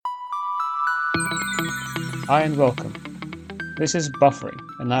Hi and welcome. This is Buffering,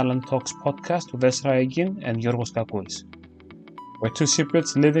 an Island Talks podcast with Esra Egin and Yorgos Kakoulis. We're two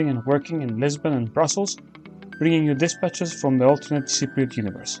Cypriots living and working in Lisbon and Brussels, bringing you dispatches from the alternate Cypriot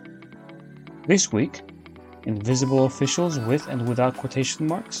universe. This week, invisible officials with and without quotation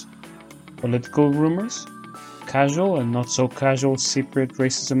marks, political rumors, casual and not so casual Cypriot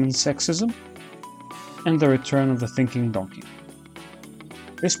racism and sexism, and the return of the thinking donkey.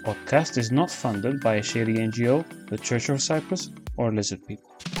 This podcast is not funded by a shady NGO, the Church of Cyprus, or Lizard People.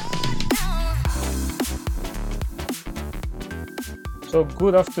 So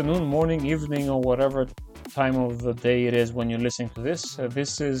good afternoon, morning, evening, or whatever time of the day it is when you're listening to this.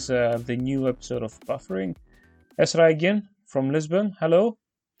 This is the new episode of Buffering. Esra again from Lisbon. Hello.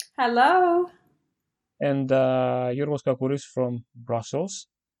 Hello. And Yorgos Kakoulis from Brussels.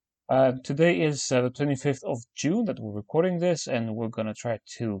 Today is the 25th of June that we're recording this, and we're going to try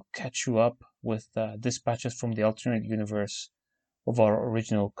to catch you up with dispatches from the alternate universe of our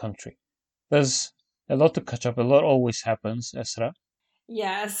original country. There's a lot to catch up. A lot always happens, Esra.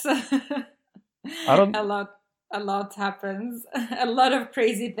 Yes. I don't... A lot happens. A lot of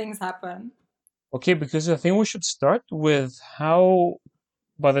crazy things happen. Okay, because I think we should start with how,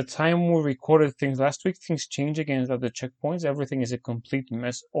 by the time we recorded things last week, things change again at the checkpoints. Everything is a complete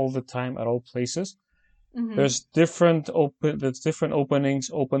mess all the time at all places. Mm-hmm. There's different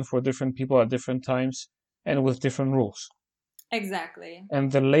openings open for different people at different times and with different rules. Exactly.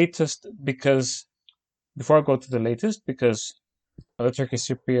 And the latest, because before I go to the latest, because the Turkish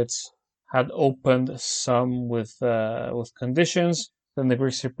Cypriots had opened some with conditions, then the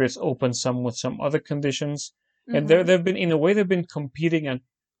Greek Cypriots opened some with some other conditions, and they've been competing at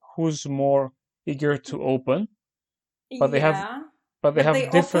who's more eager to open, but they have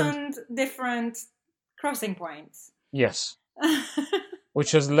opened different crossing points. Yes.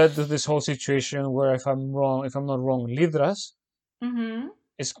 Which has led to this whole situation where, if I'm not wrong, Lidras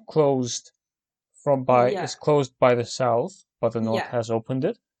is closed by the south, but the north has opened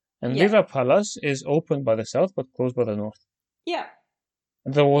it, and Lira Palace is opened by the south but closed by the north. Yeah.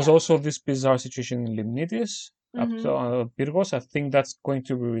 And there was also this bizarre situation in Limnidis up to Pyrgos. I think that's going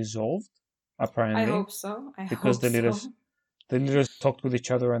to be resolved, apparently. I hope so. Because the leaders talked with each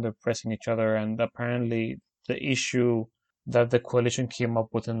other and they're pressing each other, and apparently the issue that the coalition came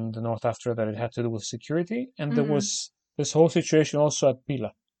up with in the north after that, it had to do with security, and there was this whole situation also at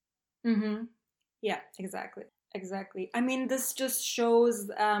Pila. Yeah, exactly. I mean, this just shows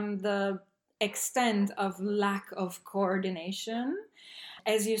the extent of lack of coordination.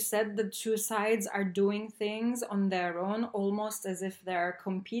 As you said, the two sides are doing things on their own, almost as if they're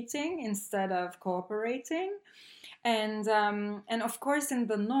competing instead of cooperating. And of course, in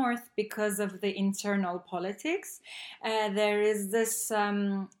the north, because of the internal politics, there is this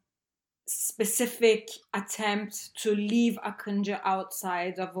specific attempt to leave Akıncı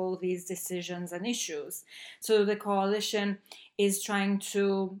outside of all these decisions and issues. So the coalition is trying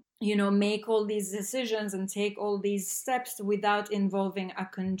to, make all these decisions and take all these steps without involving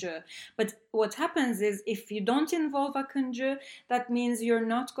Akıncı. But what happens is, if you don't involve Akıncı, that means you're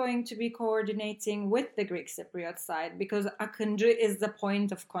not going to be coordinating with the Greek Cypriot side, because Akıncı is the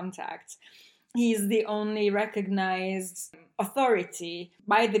point of contact. He's the only recognized authority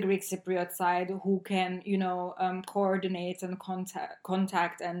by the Greek Cypriot side who can, coordinate and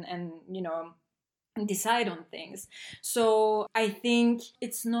contact and decide on things. So I think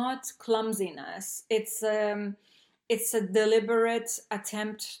it's not clumsiness. It's a deliberate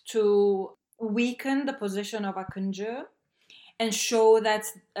attempt to weaken the position of Akıncı and show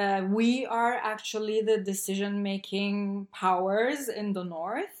that we are actually the decision-making powers in the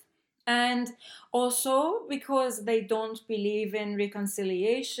north. And also because they don't believe in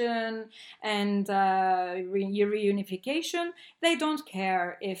reconciliation and reunification, they don't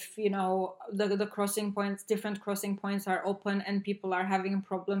care if, the crossing points, different crossing points are open and people are having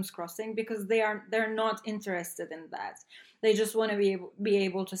problems crossing, because they're not interested in that. They just want to be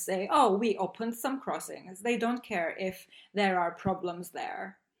able to say, oh, we opened some crossings. They don't care if there are problems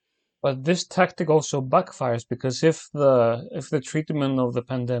there. But this tactic also backfires, because if the treatment of the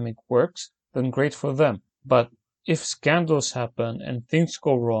pandemic works, then great for them. But if scandals happen and things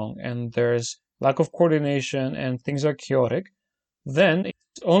go wrong and there's lack of coordination and things are chaotic, then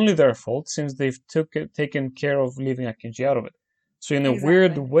it's only their fault, since they've taken care of leaving Akıncı out of it. So in a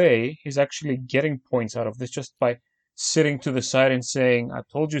weird way, he's actually getting points out of this just by sitting to the side and saying, I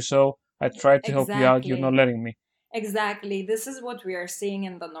told you so, I tried to help you out, you're not letting me. Exactly. This is what we are seeing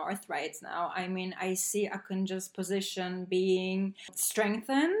in the north right now. I mean, I see Akıncı's position being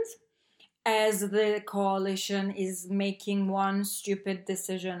strengthened as the coalition is making one stupid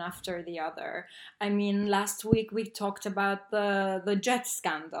decision after the other. I mean, last week we talked about the jet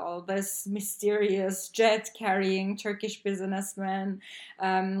scandal, this mysterious jet carrying Turkish businessmen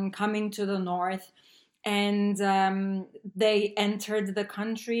coming to the north. And they entered the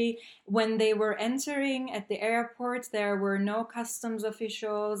country. When they were entering at the airport, there were no customs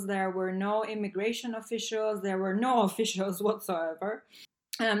officials, there were no immigration officials, there were no officials whatsoever.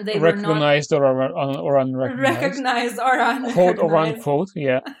 They were not Recognized or unrecognized. recognized or Quote or unrecognized. unquote,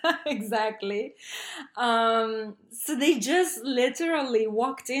 yeah. Exactly. So they just literally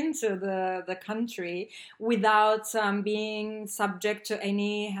walked into the country without being subject to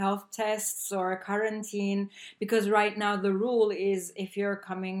any health tests or quarantine, because right now the rule is if you're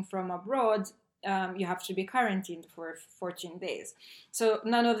coming from abroad, you have to be quarantined for 14 days. So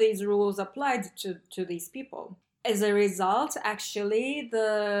none of these rules applied to these people. As a result, actually,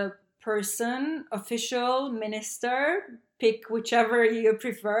 the person, official, minister, pick whichever you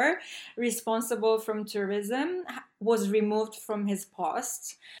prefer, responsible from tourism, was removed from his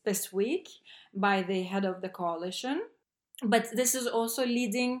post this week by the head of the coalition. But this is also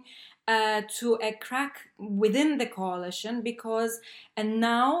leading to a crack within the coalition, because and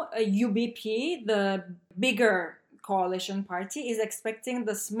now UBP, the bigger coalition party, is expecting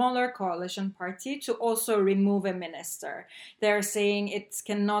the smaller coalition party to also remove a minister. They're saying it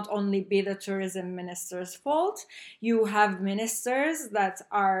cannot only be the tourism minister's fault. You have ministers that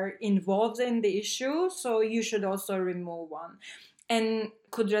are involved in the issue, so you should also remove one. And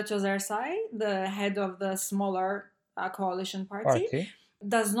Kudret Özersay, the head of the smaller coalition party,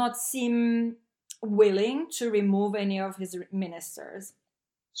 does not seem willing to remove any of his ministers.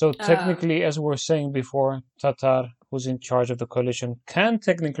 So technically, as we were saying before, Tatar, who's in charge of the coalition, can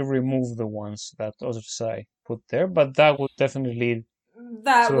technically remove the ones that Özersay put there, but that would definitely lead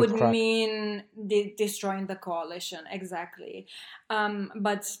that would mean destroying the coalition, exactly.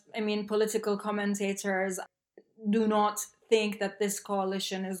 But I mean, political commentators do not think that this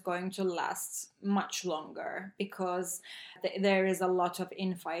coalition is going to last much longer, because there is a lot of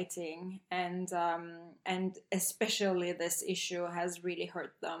infighting, and especially this issue has really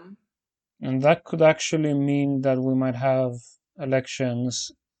hurt them. And that could actually mean that we might have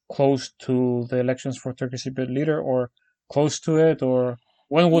elections close to the elections for Turkish Cypriot leader, or close to it, or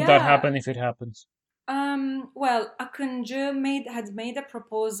when would that happen if it happens? Well, Akıncı had made a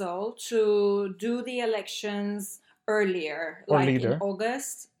proposal to do the elections earlier, or like leader. in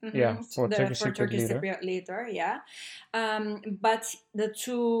August. Yeah, for Turkish Cypriot leader, yeah. But the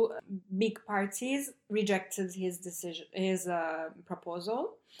two big parties rejected his decision, his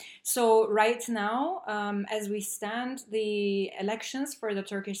proposal. So right now, as we stand, the elections for the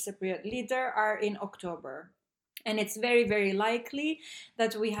Turkish Cypriot leader are in October. And it's very, very likely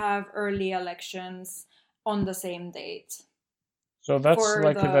that we have early elections on the same date. So that's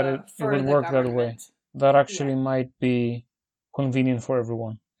likely that it would work that way. That actually might be convenient for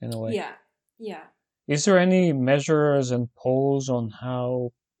everyone in a way. Yeah, yeah. Is there any measures and polls on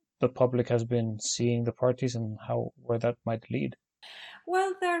how the public has been seeing the parties and where that might lead?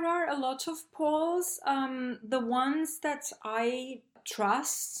 Well, there are a lot of polls. The ones that I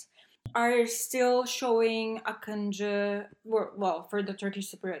trust are still showing Akıncı, well, for the Turkish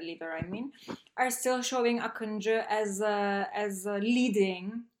Cypriot leader, I mean, are still showing Akıncı as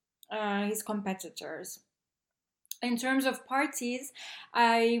leading his competitors. In terms of parties,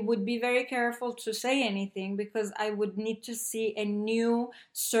 I would be very careful to say anything, because I would need to see a new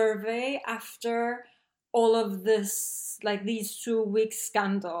survey after all of this, like these 2 week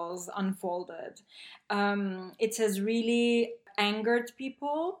scandals unfolded. It has really angered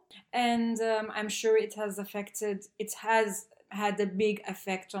people, and I'm sure it has had a big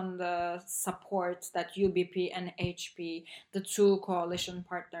effect on the support that UBP and HP, the two coalition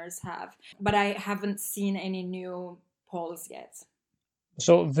partners, have. But I haven't seen any new polls yet.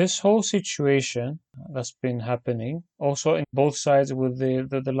 So this whole situation that's been happening, also in both sides with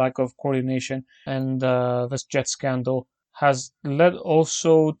the lack of coordination and this jet scandal, has led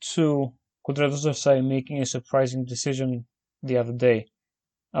also to Kudret Özersay making a surprising decision the other day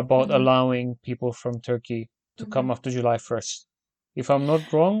about allowing people from Turkey to come after July 1st. If I'm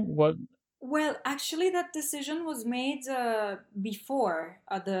not wrong, what? Well, actually, that decision was made before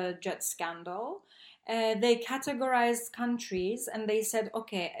the jet scandal. They categorized countries, and they said,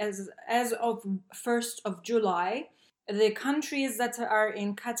 okay, as of 1st of July, the countries that are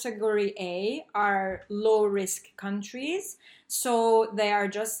in category A are low risk countries. So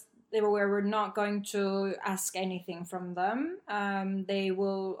we're not going to ask anything from them. They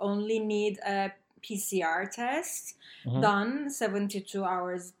will only need a PCR test Mhm. done 72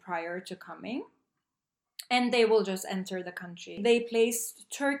 hours prior to coming, and they will just enter the country. They placed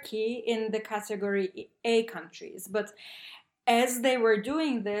Turkey in the category A countries, but as they were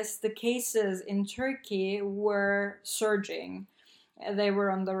doing this, the cases in Turkey were surging. They were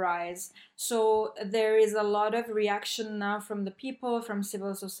on the rise. So there is a lot of reaction now from the people, from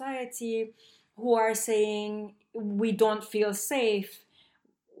civil society, who are saying, we don't feel safe,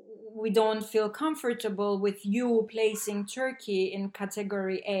 we don't feel comfortable with you placing Turkey in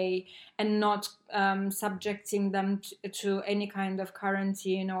category A and not subjecting them to any kind of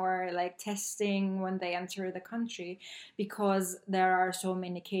quarantine or like testing when they enter the country, because there are so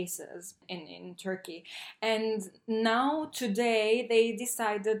many cases in Turkey. And now today they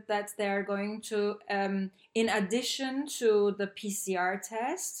decided that they're going to, in addition to the PCR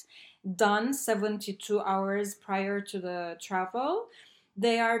test done 72 hours prior to the travel,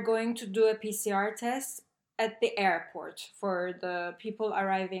 they are going to do a PCR test at the airport for the people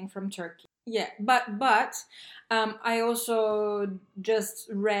arriving from Turkey. Yeah, but I also just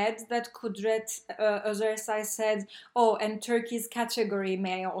read that Kudret Özersay said, oh, and Turkey's category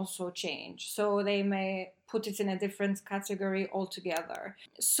may also change, so they may put it in a different category altogether.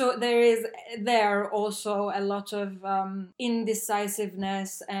 So there also a lot of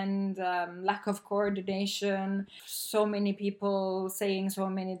indecisiveness and lack of coordination. So many people saying so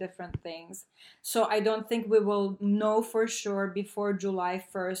many different things. So I don't think we will know for sure before July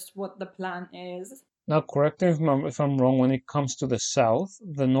 1st what the plan is. Now, correct me if I'm wrong, when it comes to the south,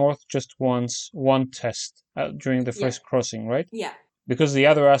 the north just wants one test during the Yeah, first crossing, right? yeah. Because the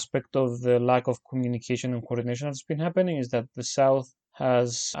other aspect of the lack of communication and coordination that's been happening is that the south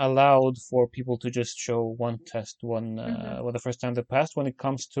has allowed for people to just show one test, well, the first time they passed. When it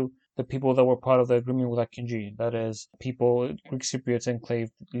comes to the people that were part of the agreement with Akinci, that is, people, Greek Cypriots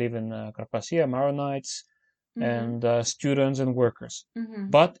enclave live in Carpathia, Maronites, and students and workers.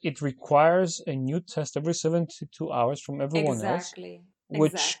 But it requires a new test every 72 hours from everyone else, Exactly.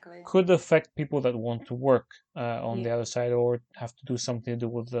 which Exactly. could affect people that want to work on the Yeah. other side, or have to do something to do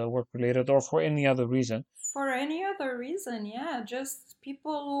with the work related, or for any other reason. For any other reason, yeah, just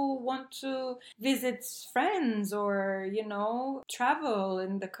people who want to visit friends or, travel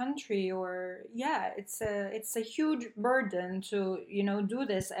in the country, or yeah, it's a huge burden to, do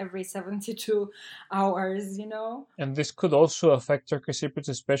this every 72 hours. And this could also affect Turkish Cypriots,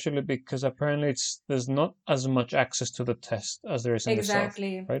 especially because apparently there's not as much access to the test as there is in the south,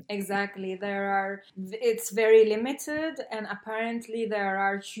 Exactly, right? exactly. It's very limited, and apparently there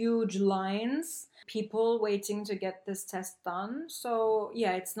are huge lines, people waiting to get this test done. So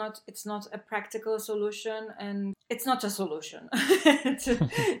yeah, it's not a practical solution, and it's not a solution,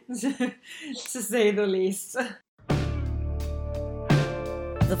 to say the least.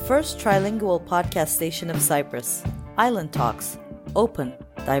 The first trilingual podcast station of Cyprus, Island Talks, open,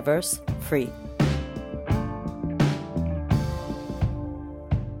 diverse, free.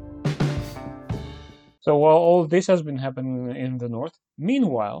 So while all this has been happening in the north,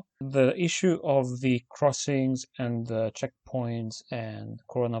 meanwhile, the issue of the crossings and the checkpoints and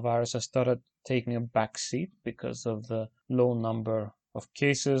coronavirus has started taking a back seat because of the low number of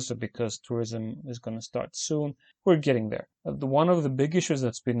cases, or because tourism is going to start soon. We're getting there. One of the big issues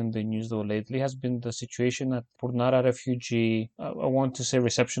that's been in the news, though, lately has been the situation at Purnara refugee, I want to say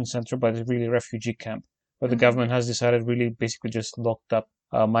reception center, but it's really a refugee camp, where the government has decided really basically just locked up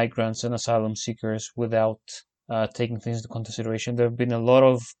migrants and asylum seekers without taking things into consideration. There have been a lot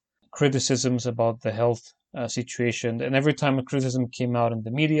of criticisms about the health situation, and every time a criticism came out in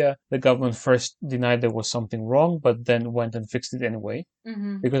the media, the government first denied there was something wrong, but then went and fixed it anyway,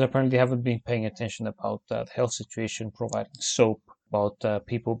 because apparently they haven't been paying attention about the health situation, providing soap, about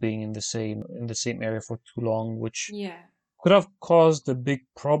people being in the same area for too long, which Yeah, could have caused a big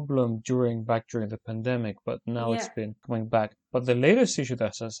problem back during the pandemic, but now it's yeah. been coming back. But the latest issue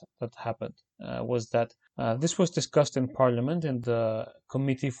that happened was that this was discussed in Parliament in the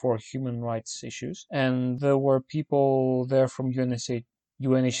Committee for Human Rights Issues, and there were people there from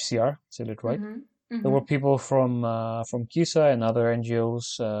UNHCR, said it right? There were people from KISA and other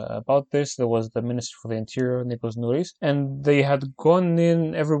NGOs about this. There was the Minister for the Interior, Nikos Nouris, and they had gone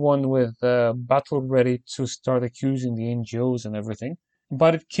in, everyone with battle ready to start accusing the NGOs and everything.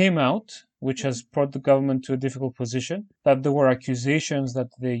 But it came out, which has brought the government to a difficult position, that there were accusations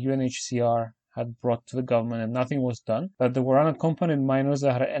that the UNHCR had brought to the government and nothing was done, that there were unaccompanied minors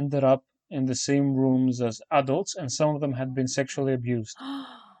that had ended up in the same rooms as adults, and some of them had been sexually abused.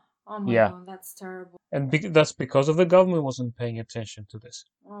 Oh my Yeah. God, that's terrible. And that's because of the government wasn't paying attention to this.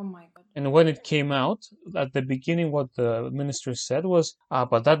 Oh my God. And when it came out at the beginning, what the minister said was,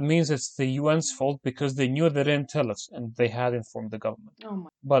 but that means it's the UN's fault because they knew they didn't tell us and they had informed the government. Oh my.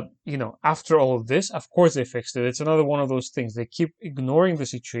 But, after all of this, of course they fixed it. It's another one of those things. They keep ignoring the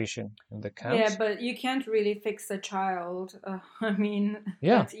situation in the camps. Yeah, but you can't really fix a child.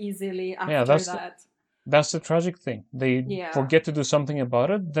 Yeah. That easily after Yeah, that. That's the tragic thing. They Yeah. forget to do something about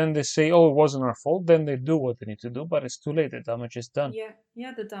it. Then they say, oh, it wasn't our fault. Then they do what they need to do, but it's too late. The damage is done.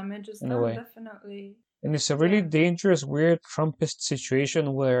 Yeah, the damage is In a done, way. definitely. And it's a really Yeah. dangerous, weird Trumpist situation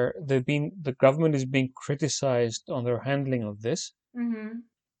where the government is being criticized on their handling of this. Mm-hmm.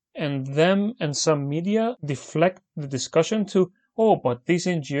 And them and some media deflect the discussion to, oh, but these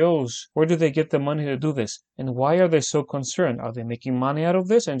NGOs, where do they get the money to do this? And why are they so concerned? Are they making money out of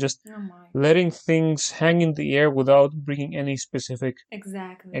this? And just Oh my. letting things hang in the air without bringing any specific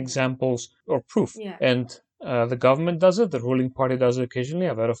Exactly. examples or proof. Yeah. And the government does it, the ruling party does it occasionally.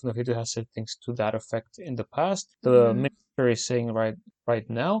 Averov Nevidu has said things to that effect in the past. The minister is saying right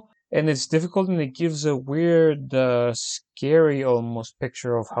now. And it's difficult, and it gives a weird, scary almost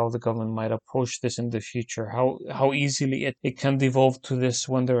picture of how the government might approach this in the future, how easily it can devolve to this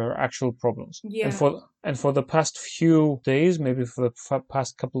when there are actual problems. Yeah. And for the past few days, maybe for the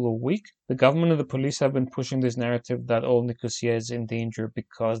past couple of weeks, the government and the police have been pushing this narrative that all Nicosia is in danger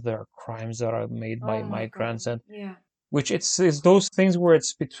because there are crimes that are made by migrants. God. And yeah. which it's those things where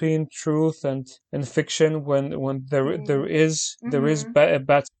it's between truth and fiction when there is a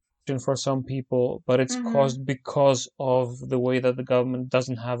bad for some people, but it's caused because of the way that the government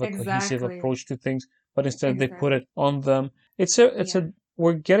doesn't have a cohesive approach to things, but instead they put it on them.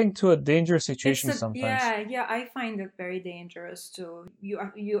 We're getting to a dangerous situation sometimes. Yeah, I find it very dangerous too.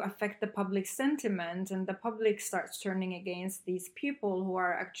 You affect the public sentiment, and the public starts turning against these people who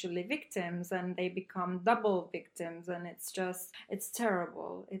are actually victims, and they become double victims, and it's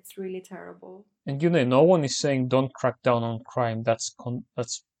terrible. It's really terrible. And no one is saying don't crack down on crime that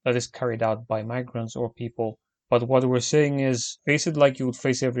is carried out by migrants or people. But what we're saying is face it like you would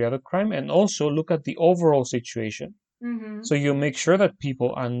face every other crime, and also look at the overall situation. Mm-hmm. So you make sure that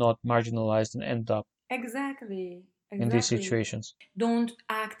people are not marginalized and end up exactly in these situations. Don't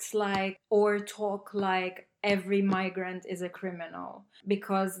act like or talk like every migrant is a criminal,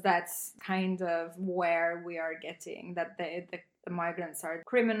 because that's kind of where we are getting that the migrants are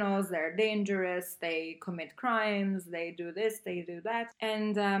criminals, they're dangerous, they commit crimes, they do this, they do that.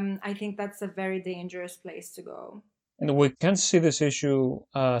 And I think that's a very dangerous place to go. And we can see this issue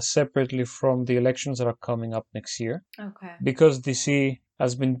separately from the elections that are coming up next year. Okay. Because DC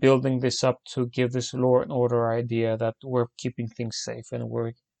has been building this up to give this law and order idea that we're keeping things safe and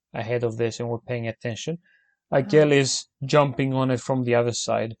we're ahead of this and we're paying attention. Agel is jumping on it from the other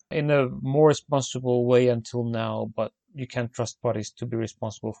side in a more responsible way until now, but you can't trust parties to be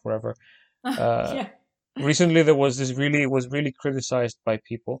responsible forever. Yeah. Recently, there was was really criticized by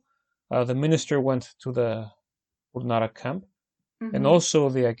people. The minister went to the Urnara camp, and also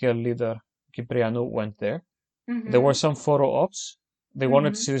the Agel leader, Cipriano, went there. There were some photo ops. They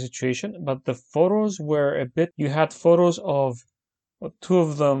wanted to see the situation, but the photos were you had photos of two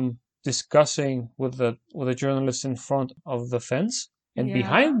of them discussing with the journalists in front of the fence, and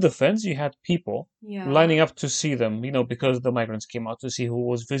behind the fence you had people lining up to see them, because the migrants came out to see who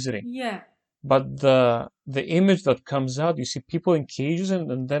was visiting. Yeah. But the image that comes out, you see people in cages,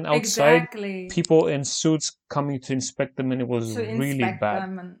 and then outside people in suits coming to inspect them, and it was really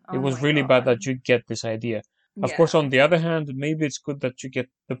bad. It was really bad that you get this idea. Of course, on the other hand, maybe it's good that you get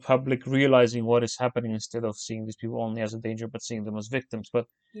the public realizing what is happening instead of seeing these people only as a danger, but seeing them as victims. But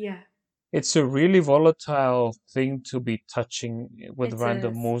it's a really volatile thing to be touching with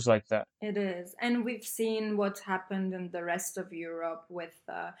random moves like that. It is. And we've seen what happened in the rest of Europe with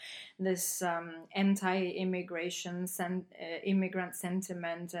this anti-immigration immigrant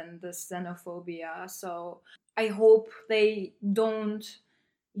sentiment and the xenophobia. So I hope they don't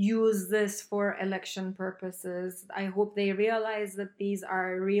use this for election purposes. I hope they realize that these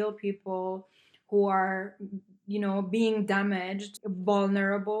are real people who are being damaged,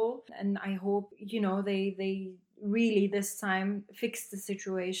 vulnerable, and I hope they really this time fix the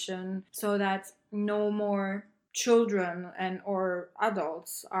situation so that no more children or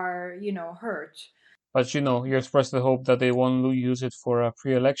adults are hurt. But you express the hope that they won't use it for a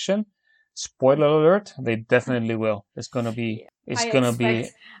pre-election. Spoiler alert, they definitely will.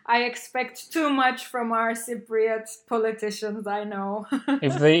 I expect too much from our Cypriot politicians, I know.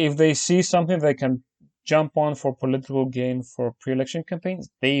 if they see something they can jump on for political gain for pre-election campaigns,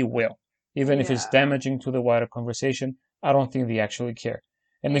 they will. Even if it's damaging to the wider conversation, I don't think they actually care.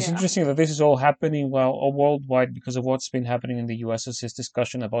 And it's interesting that this is all happening worldwide because of what's been happening in the US. Is this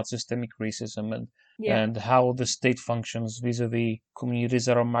discussion about systemic racism and how the state functions vis-a-vis communities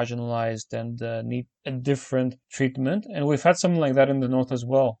that are marginalized and need a different treatment. And we've had something like that in the North as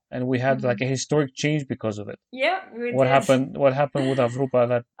well. And we had like a historic change because of it. Yeah, we What did. happened with Avrupa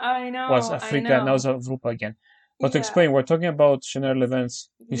that was I Africa, and now it's Avrupa again. But to Yeah. explain, we're talking about Chanel Levent's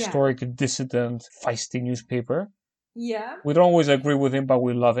Yeah. historic, dissident, feisty newspaper. Yeah. We don't always agree with him, but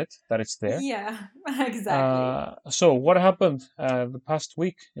we love it that it's there. Yeah, exactly. So what happened the past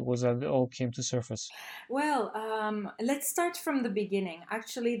week? It all came to surface. Well, let's start from the beginning.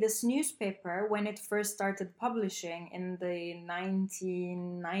 Actually, this newspaper, when it first started publishing in the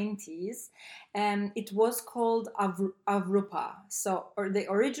 1990s, it was called Avrupa. So, or the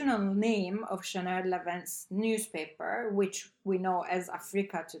original name of Chanel Levent's newspaper, which we know as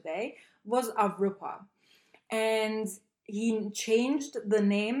Africa today, was Avrupa. And he changed the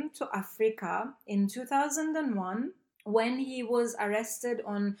name to Africa in 2001 when he was arrested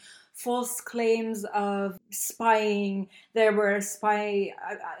on false claims of spying. There were spy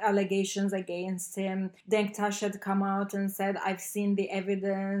allegations against him. Denktash had come out and said, I've seen the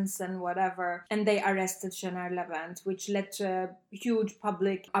evidence and whatever. And they arrested Chanel Levent, which led to a huge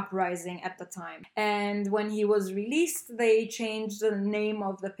public uprising at the time. And when he was released, they changed the name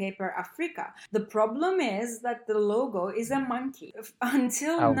of the paper Africa. The problem is that the logo is a monkey.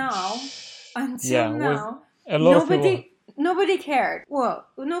 Until now, nobody cared. Well,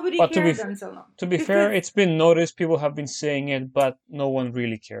 nobody cared until now. To be fair, it's been noticed. People have been saying it, but no one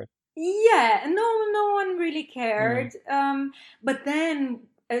really cared. Yeah, no one really cared. But then,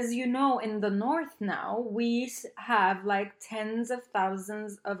 as you know, in the North now, we have like tens of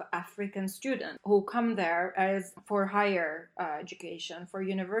thousands of African students who come there for higher education, for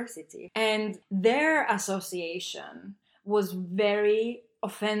university. And their association was very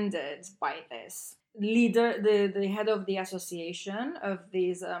offended by this. The head of the association of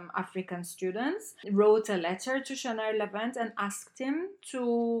these African students wrote a letter to Chanel Levent and asked him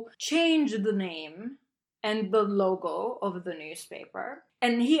to change the name and the logo of the newspaper.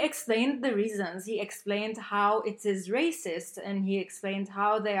 And he explained the reasons. He explained how it is racist, and he explained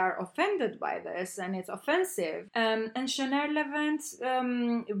how they are offended by this, and it's offensive. And Chanel Levent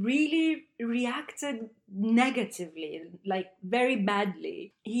really reacted negatively, like very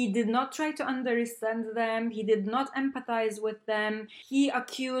badly. He did not try to understand them. He did not empathize with them. He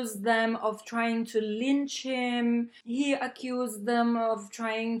accused them of trying to lynch him. He accused them of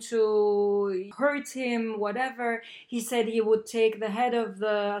trying to hurt him, whatever. He said he would take the head of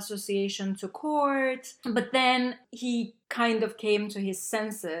the association to court. But then he kind of came to his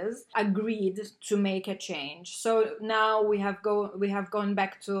senses, agreed to make a change. So now we have gone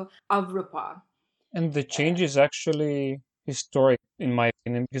back to Avrupa. And the change is actually historic, in my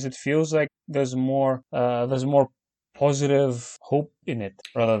opinion, because it feels like there's more positive hope in it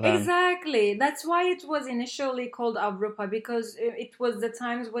rather than... Exactly. That's why it was initially called Avrupa, because it was the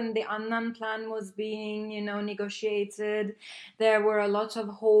times when the Annan plan was being, negotiated. There were a lot of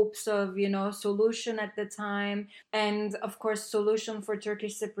hopes of, solution at the time. And of course, solution for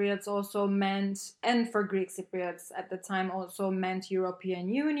Turkish Cypriots also meant, and for Greek Cypriots at the time also meant European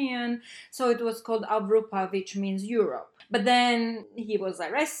Union. So it was called Avrupa, which means Europe. But then he was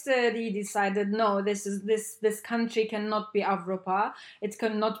arrested. He decided, no, this country cannot be Avrupa. It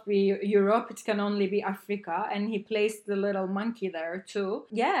cannot be Europe. It can only be Africa. And he placed the little monkey there too.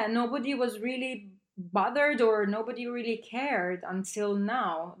 Yeah, nobody was really bothered, or nobody really cared until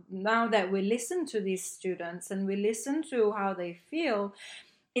now. Now that we listen to these students and we listen to how they feel,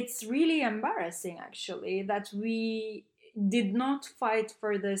 it's really embarrassing actually that we did not fight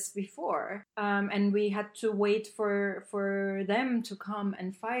for this before, and we had to wait for them to come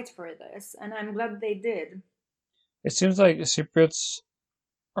and fight for this, and I'm glad they did. It seems like Cypriots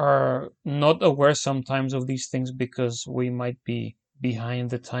are not aware sometimes of these things because we might be behind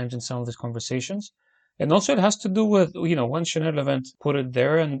the times in some of these conversations. And also it has to do with, when Chanel Levent put it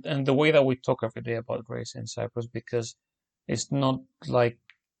there, and the way that we talk every day about race in Cyprus, because it's not like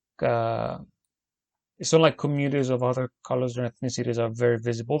communities of other colors or ethnicities are very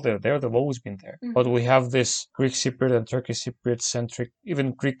visible. They're there. They've always been there. Mm-hmm. But we have this Greek Cypriot and Turkish Cypriot centric,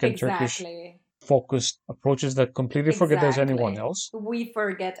 even Greek and Turkish focused approaches that completely forget there's anyone else. We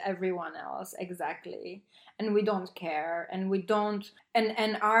forget everyone else, exactly. And we don't care, and we don't,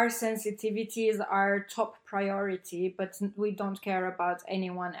 and our sensitivities are top priority, but we don't care about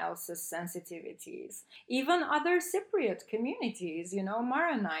anyone else's sensitivities. Even other Cypriot communities,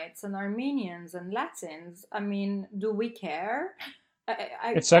 Maronites and Armenians and Latins, do we care?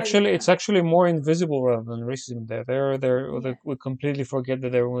 It's actually more invisible rather than racism. Yeah. We completely forget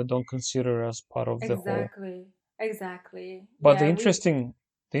that we don't consider as part of the whole. Exactly. But Yeah,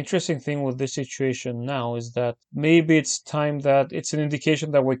 the interesting thing with this situation now is that maybe it's time that it's an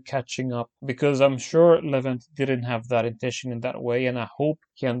indication that we're catching up, because I'm sure Levent didn't have that intention in that way, and I hope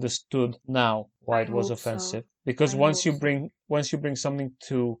he understood now why I it was hope so. offensive. Because I hope so. once you bring something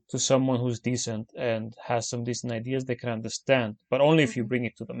to someone who's decent and has some decent ideas, they can understand. But only if you bring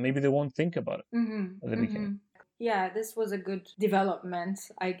it to them. Maybe they won't think about it at the beginning. Yeah, this was a good development,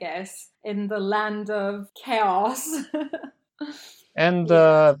 I guess, in the land of chaos. And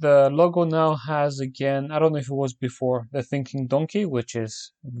Yeah. the logo now has, again, I don't know if it was before, the thinking donkey, which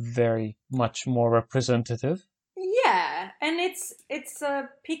is very much more representative. Yeah, and it's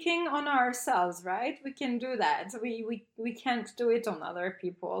picking on ourselves, right? We can do that. We can't do it on other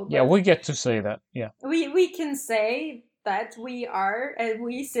people, Yeah, but we get to say that. Yeah. we can say that we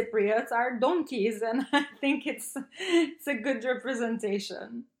Cypriots are donkeys, and I think it's a good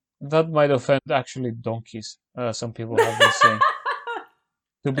representation. That might offend actually donkeys, some people have been saying,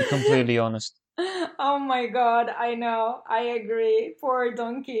 to be completely honest. Oh my god, I know. I agree. Poor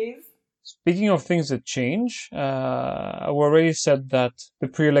donkeys. Speaking of things that change, we already said that the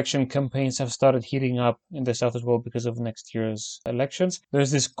pre-election campaigns have started heating up in the south as well because of next year's elections.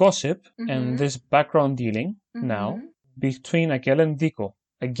 There's this gossip and this background dealing now between Akel and Diko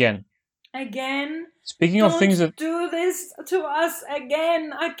again. Again. Speaking of things that do this to us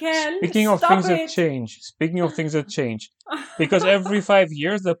again, Akel. Speaking of things that change, because every 5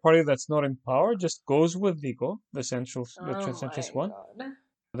 years the party that's not in power just goes with Diko, the centrist one. God.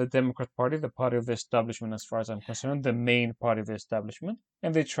 The Democrat Party, the party of the establishment, as far as I'm concerned, the main party of the establishment,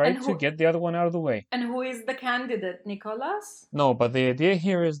 and they tried to get the other one out of the way. And who is the candidate, Nicolas? No, but the idea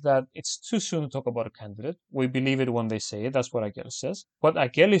here is that it's too soon to talk about a candidate. We believe it when they say it. That's what Agel says. What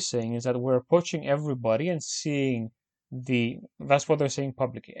Agel is saying is that we're approaching everybody and seeing that's what they're saying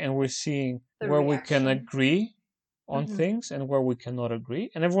publicly, and we're seeing where we can agree on things and where we cannot agree,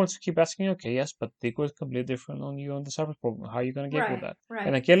 and everyone's keep asking, okay, yes, but Diko is completely different on you on the Cyprus problem. How are you going to get with that? Right.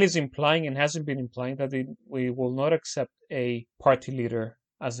 And Akel is implying, and hasn't been implying, that we will not accept a party leader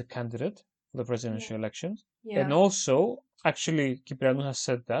as a candidate for the presidential elections. And also, actually, Kyprianou has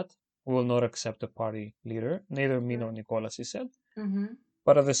said that we will not accept a party leader. Neither me nor Nicolas, he said.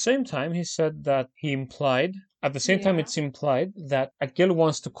 But at the same time, he said that it's implied that Akel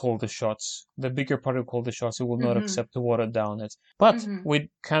wants to call the shots. The bigger party will call the shots. He will not accept to water down it. But we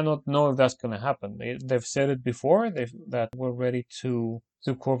cannot know if that's going to happen. They've said it before, that we're ready to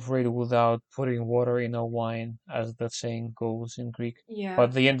cooperate without putting water in our wine, as the saying goes in Greek. Yeah.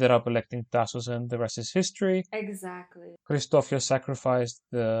 But they ended up electing Tassos, and the rest is history. Exactly. Christofias sacrificed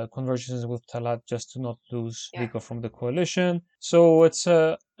the convergences with Talat just to not lose Diko from the coalition. So it's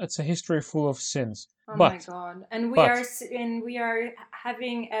a history full of sins. Oh my god! And we are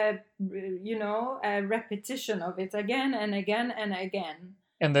having a repetition of it again and again and again.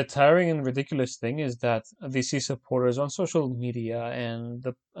 And the tiring and ridiculous thing is that VC supporters on social media and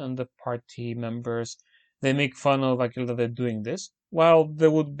the party members, they make fun of Akel that they're doing this, while they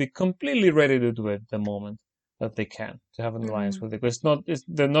would be completely ready to do it the moment that they can, to have an alliance with it. Because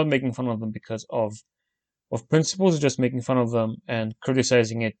they're not making fun of them because of principles, just making fun of them and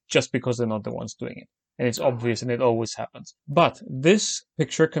criticizing it just because they're not the ones doing it. And it's obvious, and it always happens. But this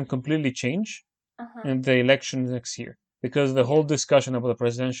picture can completely change in the election next year. Because the whole discussion about the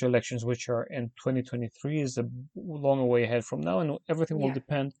presidential elections, which are in 2023, is a long way ahead from now, and everything will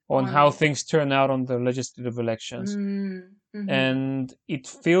depend on how things turn out on the legislative elections. And it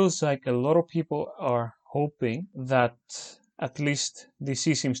feels like a lot of people are hoping that, at least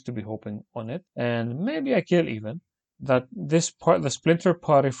DC seems to be hoping on it, and maybe Akel even, that the splinter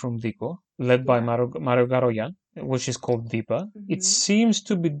party from Diko, led by Mario Garoyan, which is called DIPA, it seems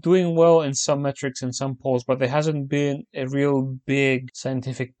to be doing well in some metrics and some polls, but there hasn't been a real big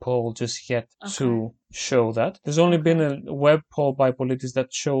scientific poll just yet to show that. There's only been a web poll by Politis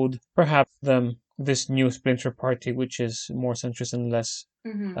that showed perhaps this new splinter party, which is more centrist and less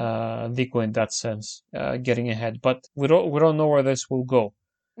Diko in that sense, getting ahead. But we don't know where this will go.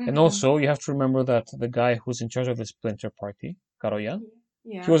 And also, you have to remember that the guy who's in charge of the splinter party, Garoyan,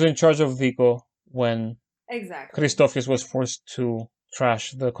 he was in charge of Diko when Christofias was forced to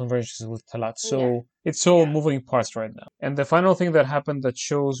trash the convergences with Talat. So it's all moving parts right now. And the final thing that happened that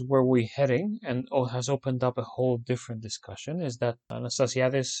shows where we're heading and has opened up a whole different discussion is that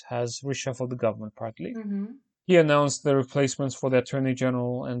Anastasiadis has reshuffled the government partly. He announced the replacements for the Attorney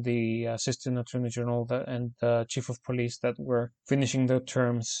General and the Assistant Attorney General and the Chief of Police that were finishing their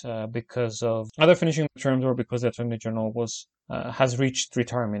terms because the Attorney General was has reached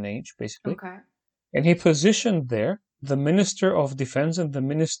retirement age, basically. Okay. And he positioned there the Minister of Defense and the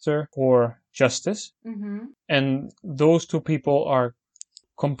Minister for Justice. Mm-hmm. And those two people are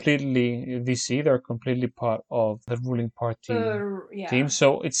completely VC, they're completely part of the ruling party team.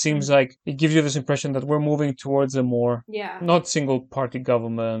 So it seems like it gives you this impression that we're moving towards a more not single party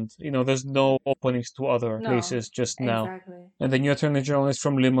government. There's no openings to other places just now. Exactly. And the new attorney general is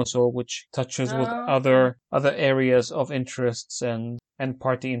from Limassol, which touches with other areas of interests and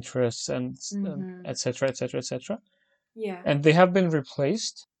party interests and et cetera, et cetera, et cetera. Yeah. And they have been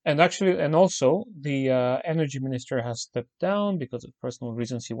replaced. And also the energy minister has stepped down because of personal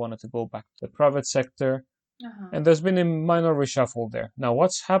reasons. He wanted to go back to the private sector. And there's been a minor reshuffle there. Now,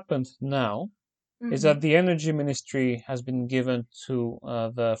 what's happened now is that the energy ministry has been given to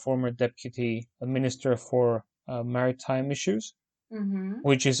the former deputy minister for maritime issues,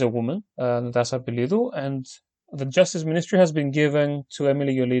 which is a woman, Natasha Pilidu. And the justice ministry has been given to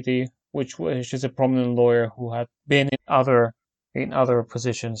Emily Yoliti, which is a prominent lawyer who had been in other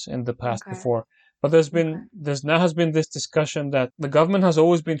positions in the past before. But there's now has been this discussion that the government has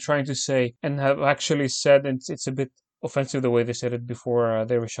always been trying to say, and have actually said, and it's a bit offensive the way they said it before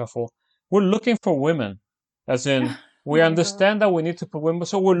they reshuffle, we're looking for women, as in we understand that we need to put women,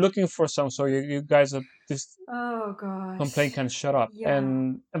 so we're looking for some, so you guys are this complaint can shut up.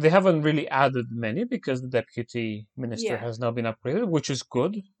 And they haven't really added many because the deputy minister has now been upgraded, which is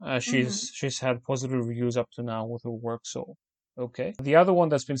good. She's had positive reviews up to now with her work, so okay. The other one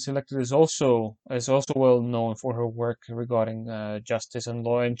that's been selected is also well known for her work regarding justice and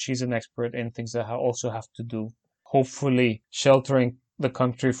law, and she's an expert in things that also have to do, hopefully, sheltering the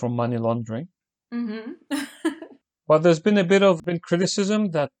country from money laundering. But there's been a bit of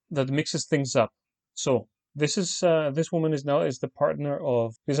criticism that mixes things up. So this woman is the partner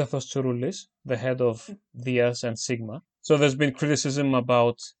of Chrysathos Tsuroulis, the head of Dias and Sigma. So there's been criticism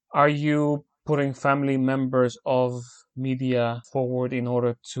about, are you putting family members of media forward in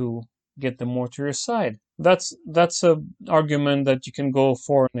order to get them more to your side? That's a argument that you can go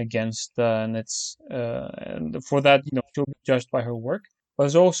for and against, and it's and for that, she'll be judged by her work.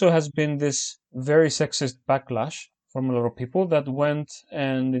 But there also has been this very sexist backlash from a lot of people that went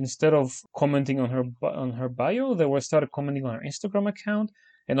and instead of commenting on her bio, they started commenting on her Instagram account.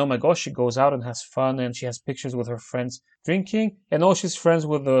 And oh my gosh, she goes out and has fun, and she has pictures with her friends drinking, and she's friends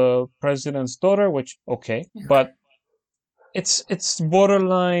with the president's daughter, which okay, but it's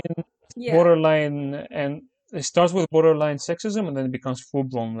borderline, and it starts with borderline sexism, and then it becomes full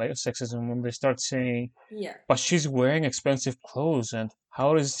blown sexism when they start saying, but she's wearing expensive clothes, and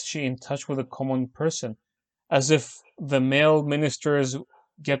how is she in touch with a common person? As if the male ministers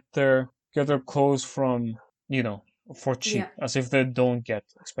get their clothes from for cheap, as if they don't get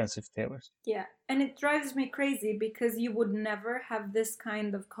expensive tailors. Yeah, and it drives me crazy because you would never have this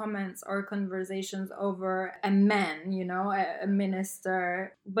kind of comments or conversations over a man, a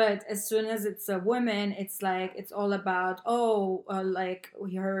minister. But as soon as it's a woman, it's like it's all about like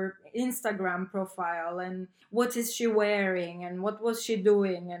her Instagram profile and what is she wearing and what was she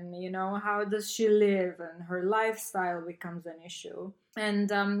doing and how does she live, and her lifestyle becomes an issue.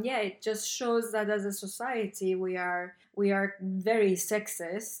 And it just shows that as a society we are very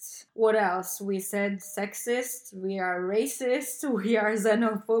sexist. What else? We said sexist, we are racist, we are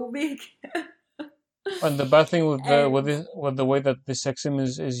xenophobic. And the bad thing with the way that the sexism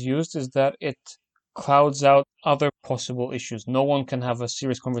is used is that it clouds out other possible issues. No one can have a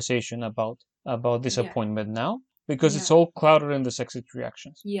serious conversation about this appointment now, because it's all clouded in the sexist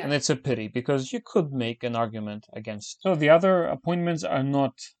reactions. And it's a pity, because you could make an argument against. So the other appointments are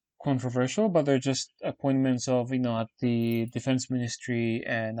not controversial, but they're just appointments of, at the Defense Ministry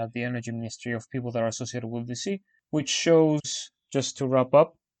and at the Energy Ministry of people that are associated with DC, which shows, just to wrap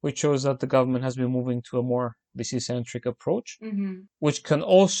up, which shows that the government has been moving to a more DC-centric approach, which can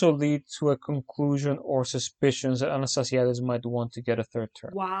also lead to a conclusion or suspicions that Anastasiades might want to get a third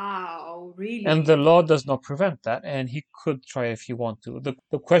term. Wow, really? And the law does not prevent that, and he could try if he wants to.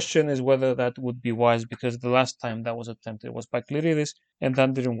 The question is whether that would be wise, because the last time that was attempted was by Klididis, and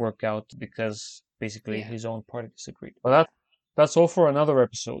that didn't work out because basically his own party disagreed. But that's all for another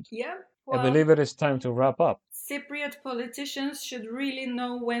episode. Yeah. Well, I believe it is time to wrap up. Cypriot politicians should really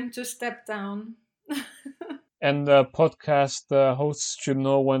know when to step down. And podcast hosts should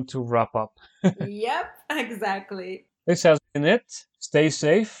know when to wrap up. Yep, exactly. This has been it. Stay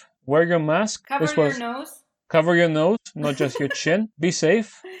safe. Wear your mask. Cover your nose. Cover your nose, not just your chin. Be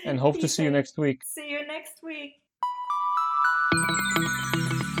safe, and hope to see you next week. See you